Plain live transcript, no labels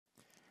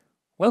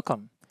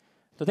Welcome!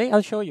 Today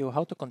I'll show you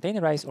how to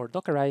containerize or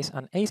dockerize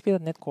an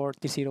ASP.NETCore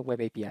T0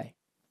 Web API.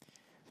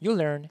 You'll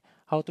learn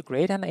how to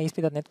create an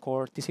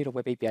ASP.NETCore T0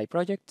 Web API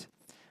project,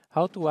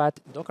 how to add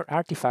Docker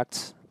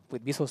artifacts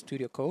with Visual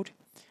Studio Code,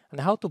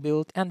 and how to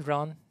build and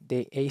run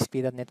the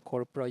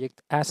ASP.NETCore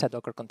project as a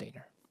Docker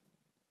container.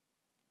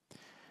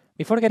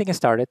 Before getting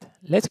started,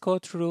 let's go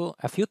through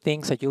a few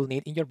things that you'll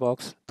need in your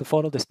box to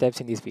follow the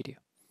steps in this video.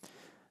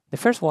 The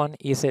first one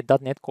is a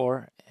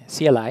 .NETCore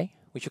CLI,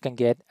 which you can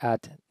get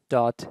at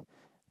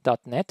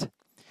 .net,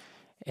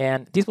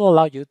 and this will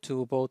allow you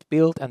to both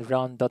build and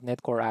run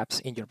 .NETCore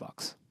apps in your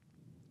box.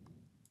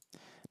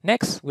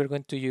 Next, we're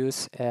going to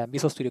use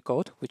Visual Studio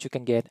Code, which you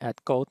can get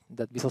at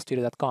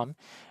code.visualstudio.com,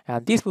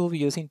 and this we'll be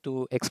using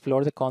to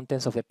explore the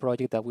contents of the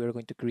project that we're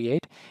going to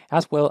create,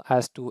 as well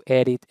as to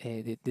edit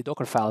the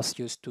Docker files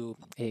used to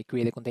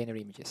create the container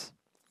images.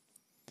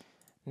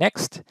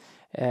 Next,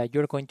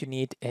 you're going to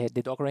need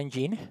the Docker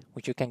engine,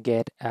 which you can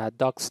get at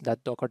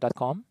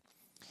docs.docker.com.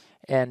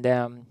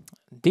 And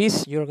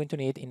this you're going to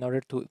need in order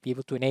to be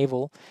able to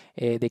enable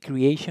the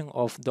creation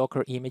of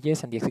Docker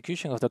images and the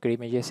execution of Docker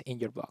images in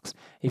your box.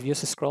 If you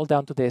just scroll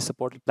down to the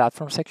supported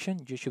platform section,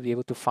 you should be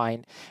able to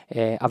find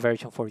a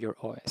version for your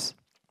OS.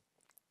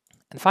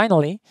 And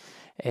finally,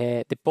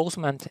 the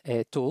Postman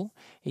tool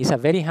is a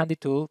very handy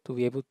tool to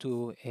be able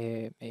to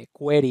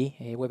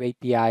query web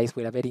APIs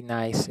with a very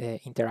nice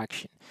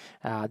interaction.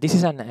 This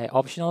is an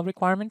optional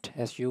requirement,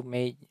 as you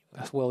may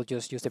as well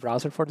just use the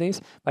browser for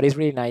this, but it's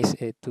really nice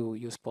to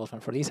use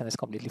Postman for this, and it's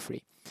completely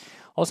free.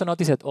 Also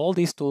notice that all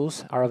these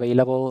tools are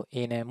available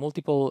in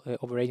multiple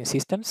operating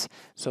systems,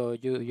 so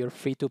you're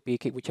free to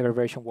pick whichever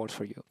version works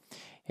for you.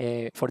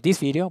 For this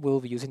video, we'll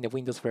be using the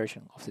Windows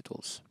version of the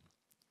tools.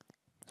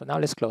 So now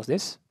let's close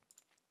this.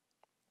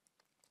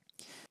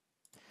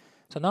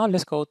 So now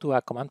let's go to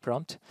a command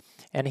prompt,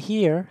 and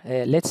here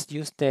let's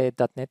use the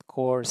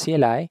 .NETCore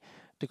CLI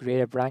to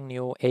create a brand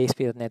new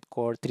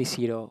ASP.NETCore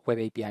 3.0 Web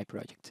API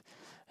project,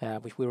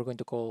 which we were going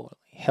to call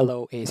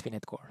Hello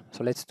ASP.NETCore.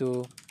 So let's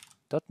do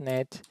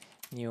 .NET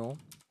new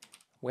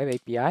Web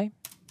API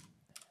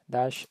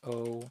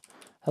 -o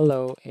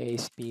Hello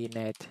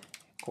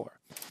ASP.NETCore.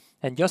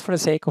 And just for the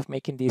sake of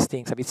making these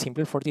things a bit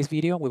simpler for this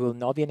video, we will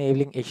not be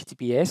enabling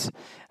HTTPS,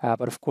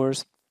 but of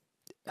course,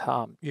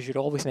 you should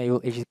always enable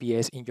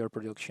HTTPS in your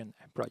production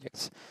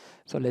projects.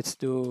 So let's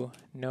do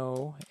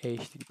no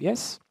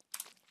HTTPS.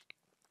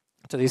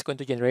 So this is going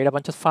to generate a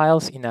bunch of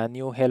files in a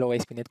new Hello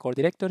ASP.NETCore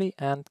directory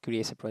and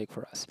creates a project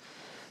for us.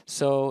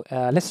 So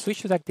let's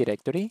switch to that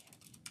directory.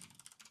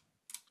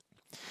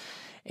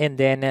 And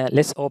then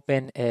let's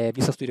open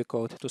Visual Studio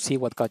Code to see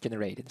what got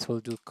generated. So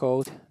we'll do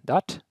code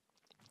dot.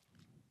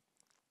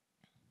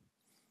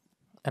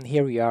 And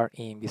here we are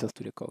in Visual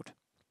Studio Code.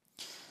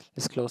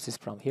 Let's close this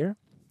from here.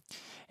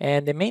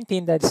 And the main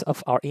thing that's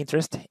of our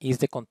interest is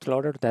the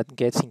controller that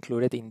gets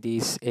included in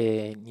this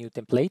new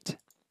template,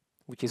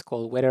 which is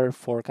called Weather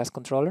Forecast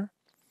Controller.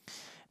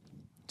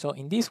 So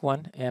in this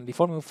one, and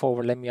before we move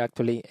forward, let me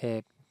actually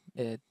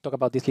talk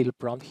about this little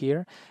prompt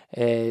here.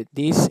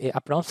 This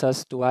prompts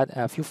us to add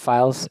a few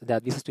files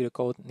that Visual Studio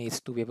Code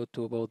needs to be able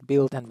to both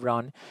build and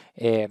run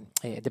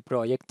the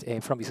project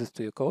from Visual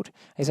Studio Code.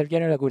 It's a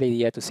generally a good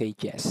idea to say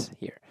yes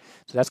here.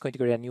 So that's going to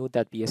create a new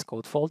 .vs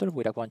code folder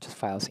with a bunch of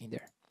files in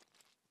there.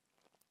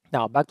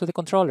 Now, back to the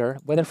controller.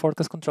 Weather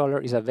Forecast Controller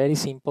is a very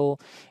simple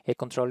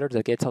controller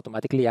that gets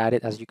automatically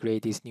added as you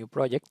create this new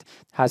project.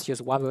 Has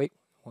just one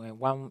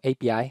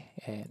API,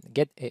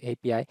 get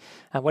API,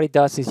 and what it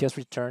does is just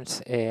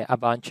returns a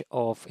bunch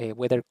of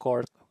weather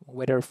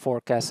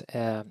forecast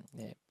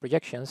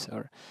projections,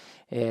 or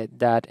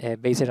that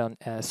based on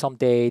some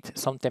date,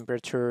 some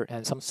temperature,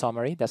 and some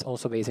summary. That's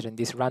also based on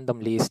this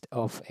random list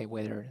of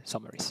weather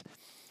summaries.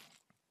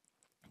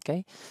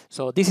 Okay,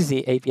 so this is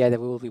the API that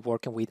we will be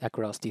working with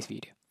across this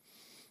video.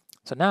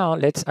 So now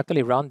let's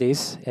actually run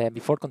this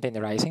before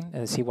containerizing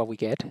and see what we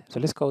get. So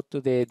let's go to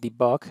the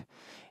debug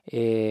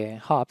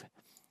hub,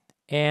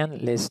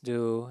 and let's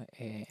do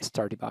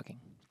start debugging.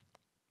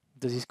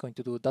 This is going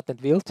to do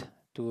 .NET build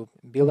to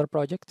build our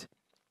project.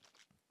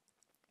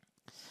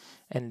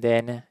 And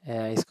then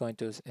it's going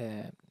to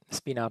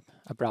spin up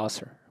a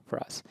browser for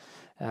us.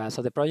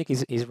 So the project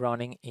is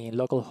running in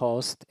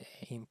localhost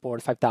in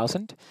port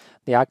 5000.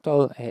 The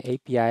actual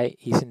API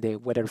is in the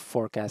weather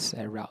forecast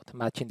route,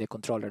 matching the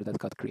controller that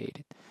got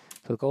created.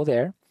 So we'll go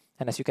there,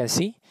 and as you can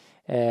see,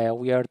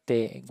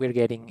 we're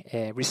getting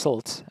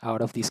results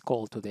out of this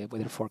call to the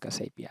weather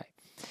forecast API.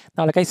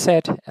 Now, like I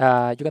said,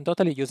 you can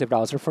totally use the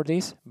browser for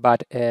this,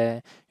 but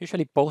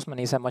usually Postman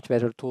is a much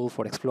better tool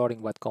for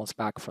exploring what comes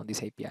back from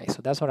this API.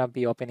 So that's what I'll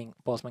be opening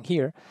Postman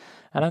here,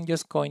 and I'm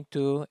just going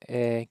to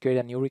create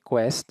a new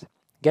request,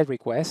 get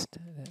request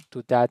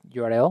to that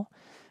URL,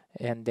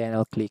 and then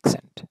I'll click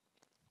send.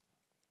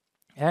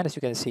 And as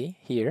you can see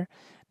here,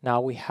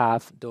 now we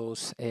have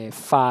those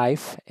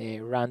 5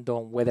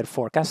 random weather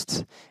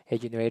forecasts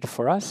generated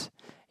for us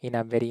in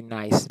a very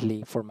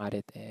nicely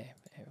formatted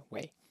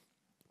way.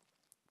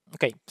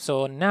 Okay,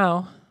 so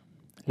now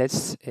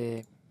let's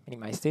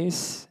minimize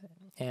this,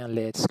 and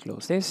let's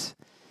close this,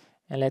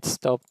 and let's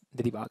stop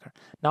the debugger.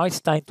 Now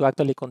it's time to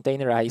actually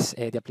containerize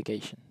the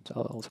application. So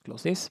I'll also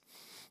close this.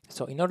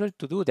 So in order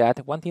to do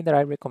that, one thing that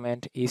I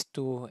recommend is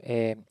to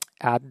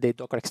add the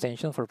Docker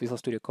extension for Visual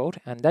Studio Code,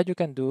 and that you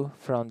can do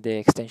from the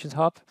extensions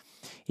hub.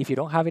 If you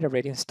don't have it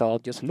already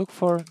installed, just look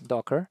for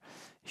Docker.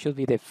 It should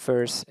be the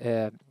first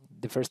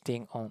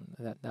thing on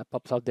that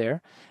pops up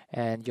there,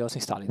 and just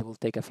install it. It will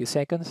take a few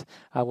seconds.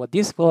 What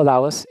this will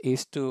allow us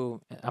is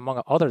to,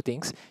 among other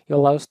things, it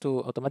allows us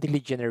to automatically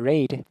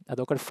generate a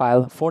Docker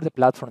file for the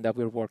platform that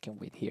we're working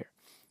with here.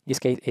 In this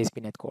case,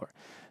 ASP.NETCore.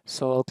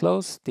 So I'll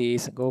close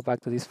this, go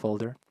back to this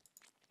folder.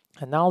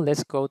 And now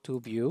let's go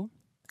to View,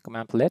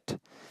 Command Palette,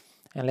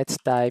 and let's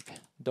type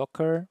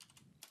Docker,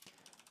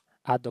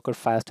 add Docker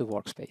files to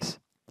workspace.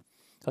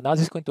 So now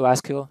this is going to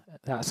ask us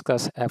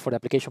for the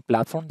application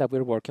platform that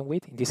we're working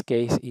with. In this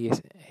case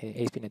is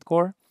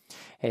ASP.NETCore,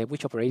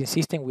 which operating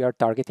system we are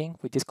targeting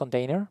with this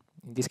container.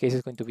 In this case,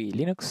 it's going to be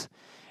Linux,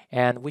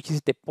 and which is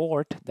the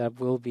port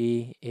that will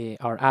be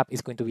our app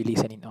is going to be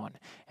listening on.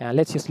 And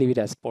let's just leave it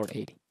as port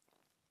 80.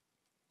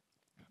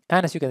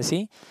 And as you can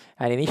see,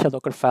 an initial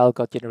Docker file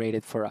got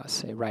generated for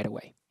us right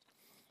away.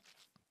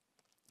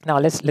 Now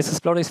let's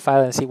explore this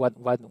file and see what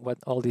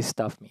all this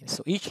stuff means.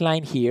 So each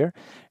line here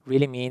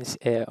really means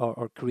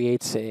or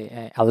creates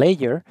a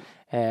layer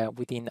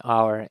within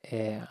our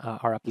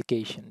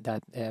application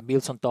that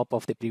builds on top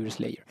of the previous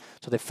layer.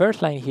 So the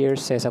first line here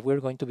says that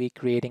we're going to be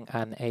creating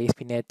an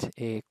ASP.NET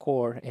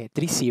Core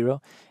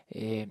 3.0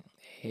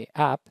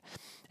 app,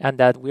 and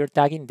that we're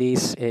tagging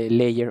this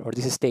layer or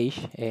this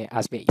stage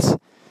as base.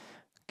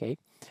 Okay,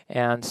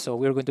 and so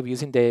we're going to be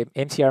using the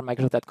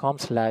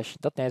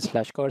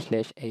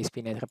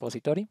mcr-microsoft.com/.net/core/ASP.NET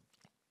repository.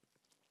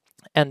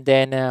 And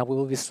then we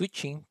will be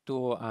switching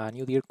to a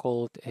new dir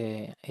called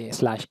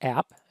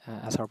 /app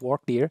as our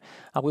work dir,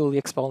 and we will be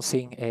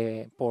exposing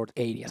port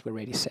 80 as we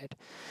already said.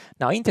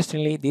 Now,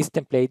 interestingly, this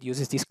template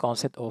uses this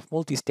concept of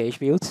multi-stage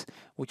builds,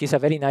 which is a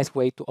very nice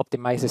way to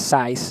optimize the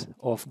size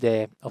of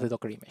the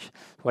Docker image.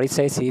 What it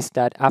says is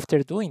that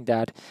after doing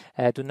that,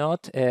 do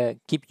not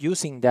keep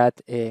using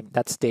that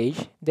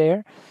stage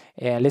there.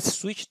 Let's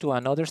switch to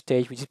another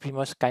stage, which is pretty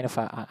much kind of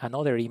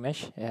another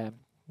image.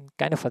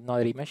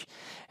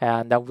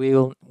 And that we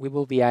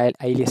will be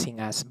aliasing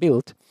as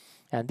build.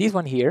 And this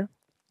one here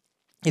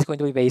is going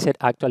to be based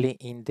actually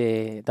in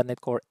the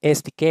 .NETCore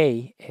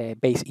SDK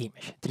base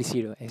image,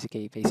 3.0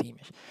 SDK base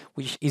image,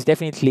 which is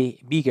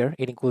definitely bigger.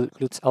 It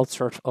includes all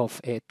sorts of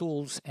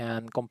tools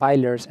and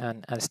compilers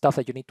and stuff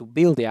that you need to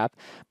build the app,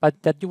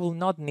 but that you will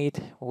not need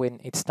when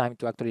it's time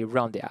to actually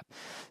run the app.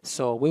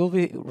 So we will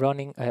be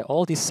running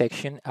all this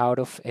section out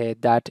of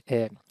that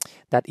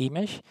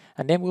image,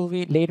 and then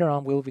later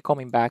on we'll be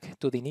coming back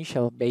to the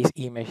initial base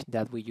image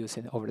that we used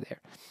over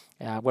there.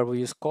 Where we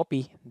just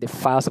copy the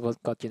files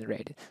that got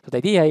generated. So the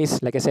idea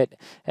is, like I said,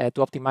 to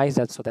optimize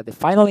that so that the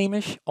final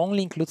image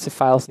only includes the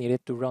files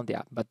needed to run the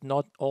app, but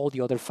not all the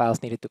other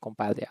files needed to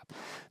compile the app.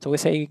 So we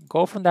say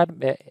go from that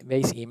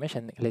base image,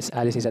 and let's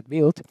alias at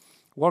build.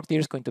 Work there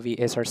is going to be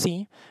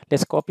src.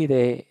 Let's copy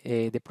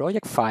the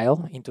project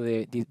file into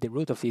the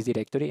root of this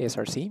directory,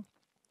 src.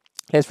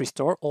 Let's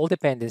restore all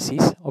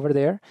dependencies over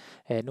there,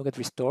 NuGet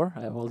restore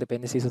all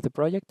dependencies of the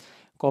project,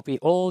 copy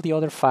all the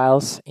other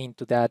files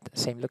into that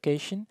same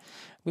location.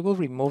 We will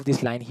remove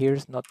this line here,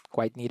 it's not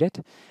quite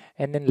needed.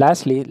 And then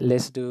lastly,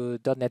 let's do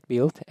 .NET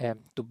build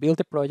to build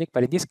the project.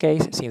 But in this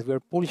case, since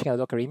we're publishing a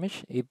Docker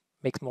image, it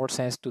makes more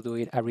sense to do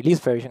it a release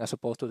version as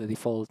opposed to the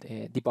default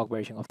debug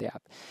version of the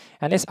app.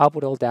 And let's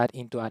output all that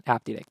into an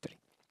app directory.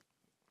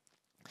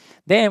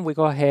 Then we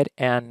go ahead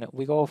and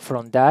we go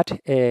from that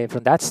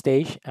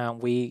stage,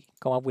 and we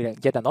come up with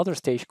yet another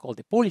stage called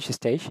the publish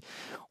stage,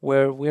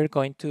 where we're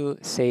going to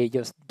say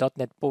just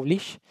 .NET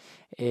publish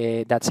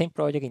that same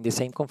project in the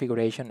same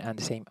configuration and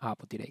the same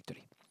output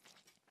directory.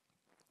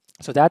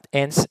 So that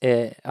ends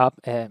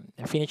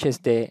finishes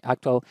the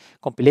actual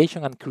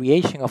compilation and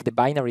creation of the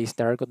binaries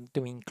that are going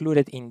to be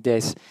included in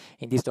this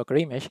Docker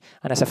image.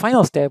 And as a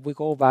final step, we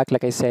go back,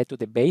 like I said, to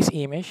the base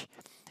image,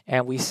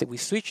 and we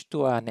switch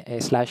to an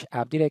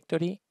 /app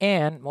directory,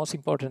 and most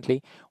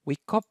importantly, we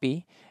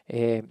copy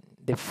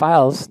the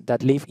files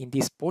that live in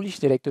this publish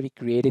directory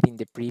created in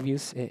the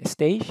previous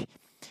stage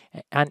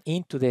and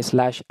into the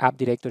 /app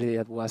directory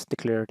that was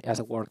declared as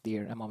a work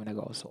dir a moment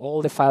ago. So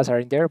all the files are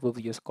in there, will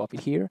be just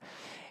copied here.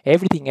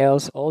 Everything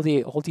else, all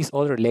these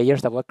other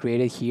layers that were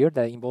created here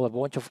that involve a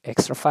bunch of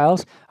extra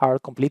files are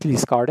completely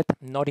discarded,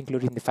 not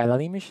included in the final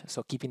image,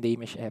 so keeping the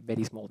image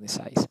very small in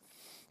size.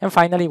 And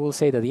finally, we'll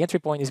say that the entry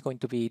point is going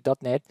to be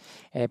 .NET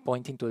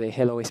pointing to the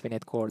hello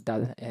ASP.NETCore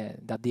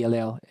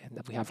 .dll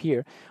that we have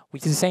here,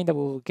 which is the same that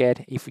we will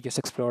get if we just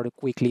explore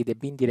quickly the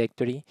bin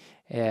directory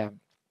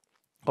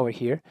over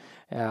here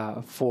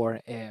for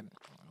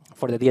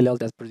the DLL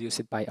that's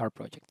produced by our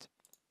project.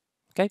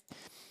 Okay.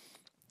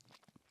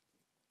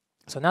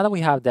 So now that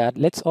we have that,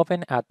 let's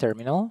open a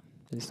terminal.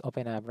 Let's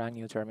open a brand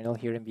new terminal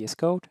here in VS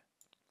Code,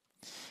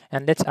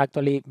 and let's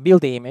actually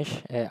build the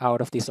image out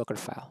of this Docker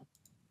file.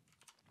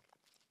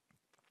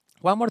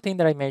 One more thing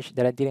that I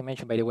didn't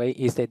mention, by the way,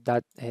 is that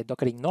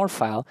docker.ignore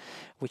file,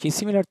 which is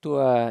similar to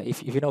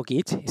if you know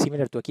Git,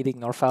 similar to a git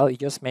ignore file. It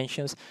just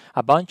mentions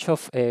a bunch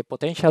of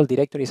potential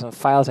directories and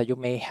files that you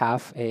may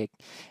have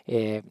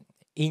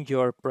in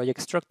your project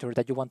structure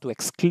that you want to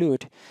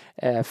exclude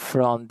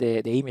from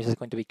the image that's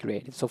going to be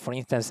created. So for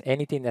instance,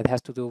 anything that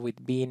has to do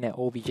with being an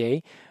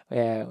OBJ,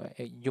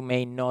 you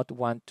may not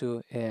want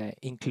to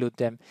include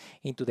them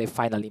into the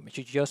final image.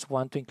 You just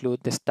want to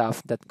include the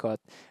stuff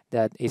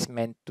that is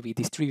meant to be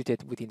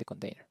distributed within the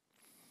container.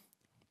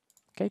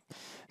 Okay,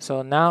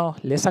 so now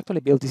let's actually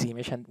build this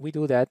image, and we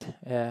do that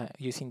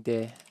using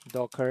the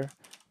docker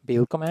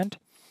build command.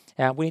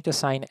 And we need to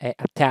assign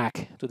a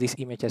tag to this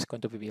image that's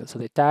going to be built. So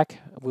the tag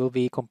will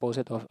be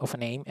composed of a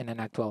name and an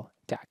actual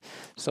tag.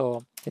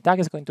 So the tag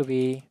is going to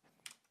be,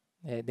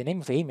 the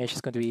name of the image is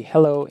going to be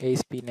hello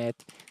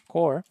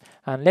ASP.NETCore,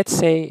 and let's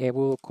say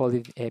we'll call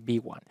it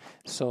B1.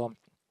 So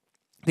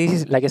this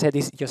is, like I said,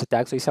 this is just a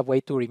tag, so it's a way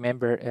to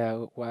remember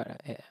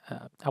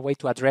a way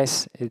to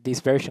address this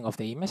version of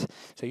the image.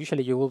 So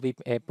usually you will be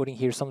putting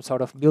here some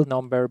sort of build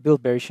number,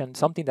 build version,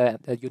 something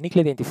that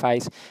uniquely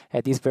identifies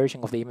this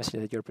version of the image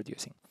that you're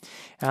producing.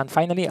 And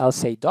finally, I'll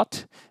say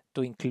dot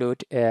to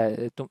include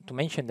to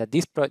mention that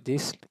this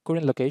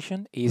current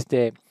location is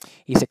the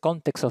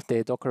context of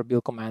the docker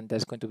build command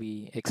that's going to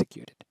be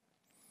executed.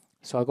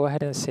 So I'll go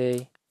ahead and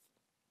say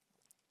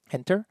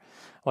enter.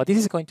 What this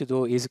is going to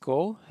do is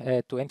go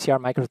to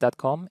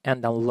mcrmicros.com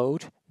and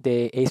download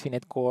the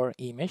ASP.NETCore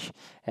image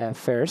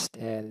first,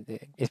 the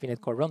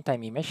ASP.NETCore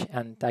runtime image,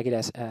 and tag it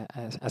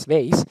as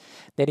base.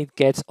 Then it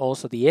gets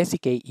also the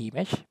SDK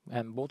image,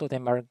 and both of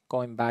them are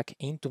going back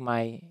into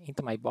my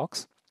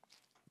box.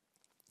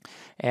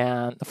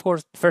 And of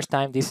course, first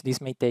time this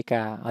may take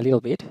a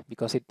little bit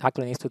because it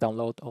actually needs to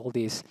download all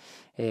these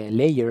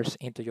layers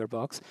into your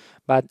box.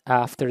 But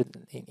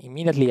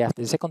immediately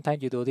after the second time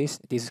you do this,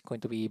 this is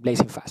going to be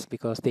blazing fast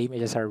because the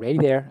images are already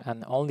there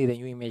and only the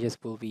new images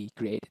will be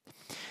created.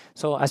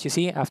 So as you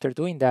see, after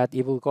doing that,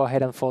 it will go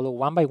ahead and follow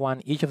one by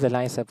one each of the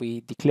lines that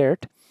we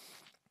declared,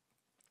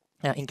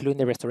 including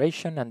the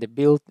restoration and the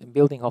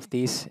building of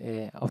this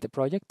of the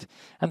project,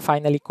 and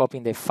finally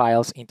copying the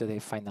files into the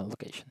final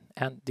location.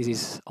 And this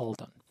is all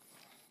done.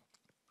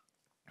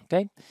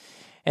 Okay,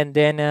 and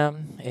then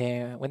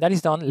when that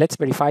is done, let's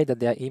verify that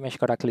the image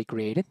got actually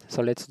created.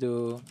 So let's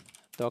do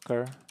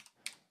docker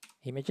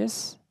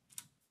images,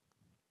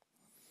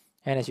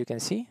 and as you can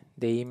see,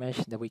 the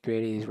image that we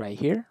created is right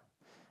here,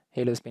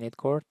 Hello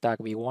ASP.NETCore tag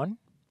v1.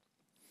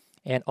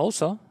 And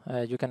also,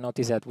 you can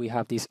notice that we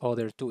have these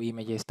other two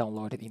images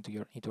downloaded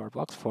into our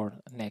box for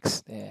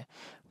next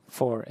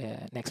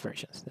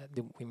versions that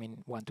we may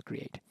want to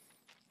create.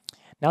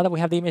 Now that we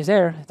have the image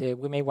there,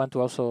 we may want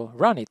to also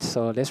run it.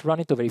 So let's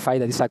run it to verify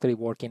that it's actually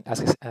working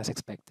as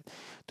expected.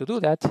 To do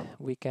that,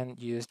 we can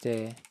use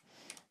the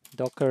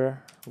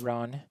docker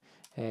run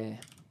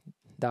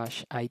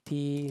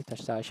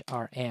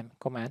 -it-rm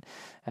command.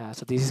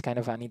 So this is kind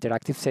of an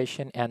interactive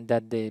session, and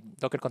that the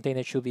Docker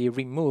container should be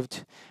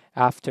removed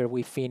after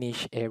we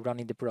finish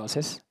running the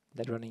process,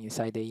 that running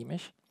inside the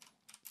image.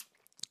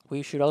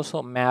 We should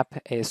also map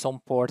some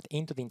port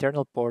into the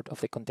internal port of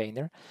the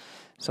container.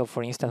 So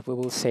for instance, we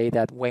will say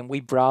that when we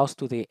browse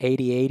to the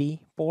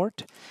 8080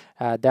 port,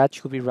 that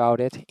should be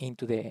routed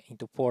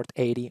into port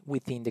 80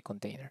 within the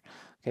container.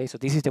 Okay, so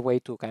this is the way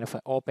to kind of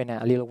open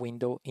a little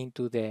window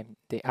into the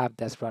app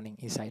that's running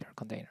inside our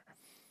container.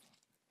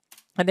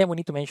 And then we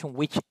need to mention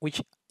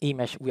which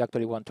image we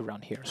actually want to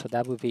run here. So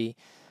that would be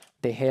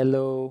the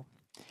hello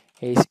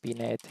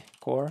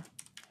ASP.NETCore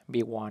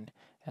v1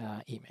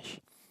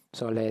 image.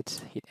 So let's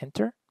hit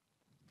enter.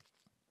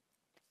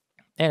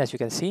 And as you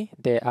can see,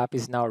 the app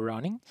is now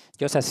running,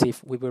 just as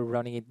if we were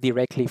running it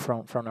directly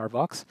from our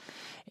box.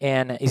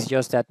 And it's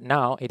just that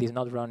now it is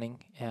not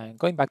running,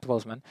 going back to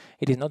Postman,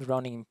 it is not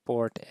running in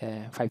port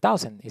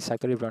 5000. It's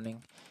actually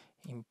running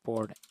in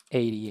port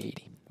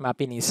 8080,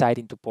 mapping inside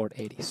into port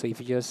 80. So if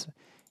you just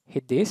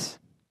hit this,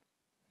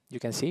 you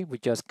can see we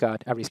just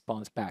got a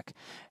response back.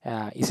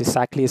 It's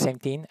exactly the same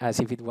thing as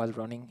if it was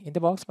running in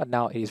the box, but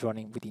now it is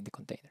running within the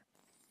container.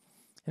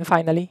 And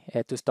finally,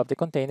 to stop the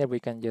container, we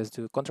can just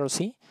do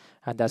Control-C,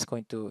 and that's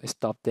going to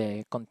stop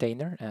the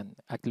container and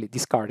actually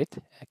discard it.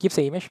 It keeps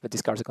the image, but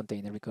discards the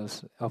container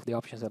because of the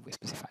options that we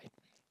specified.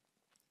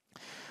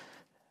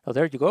 So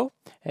there you go.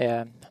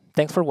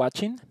 Thanks for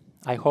watching.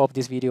 I hope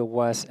this video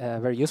was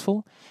very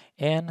useful,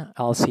 and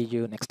I'll see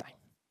you next time.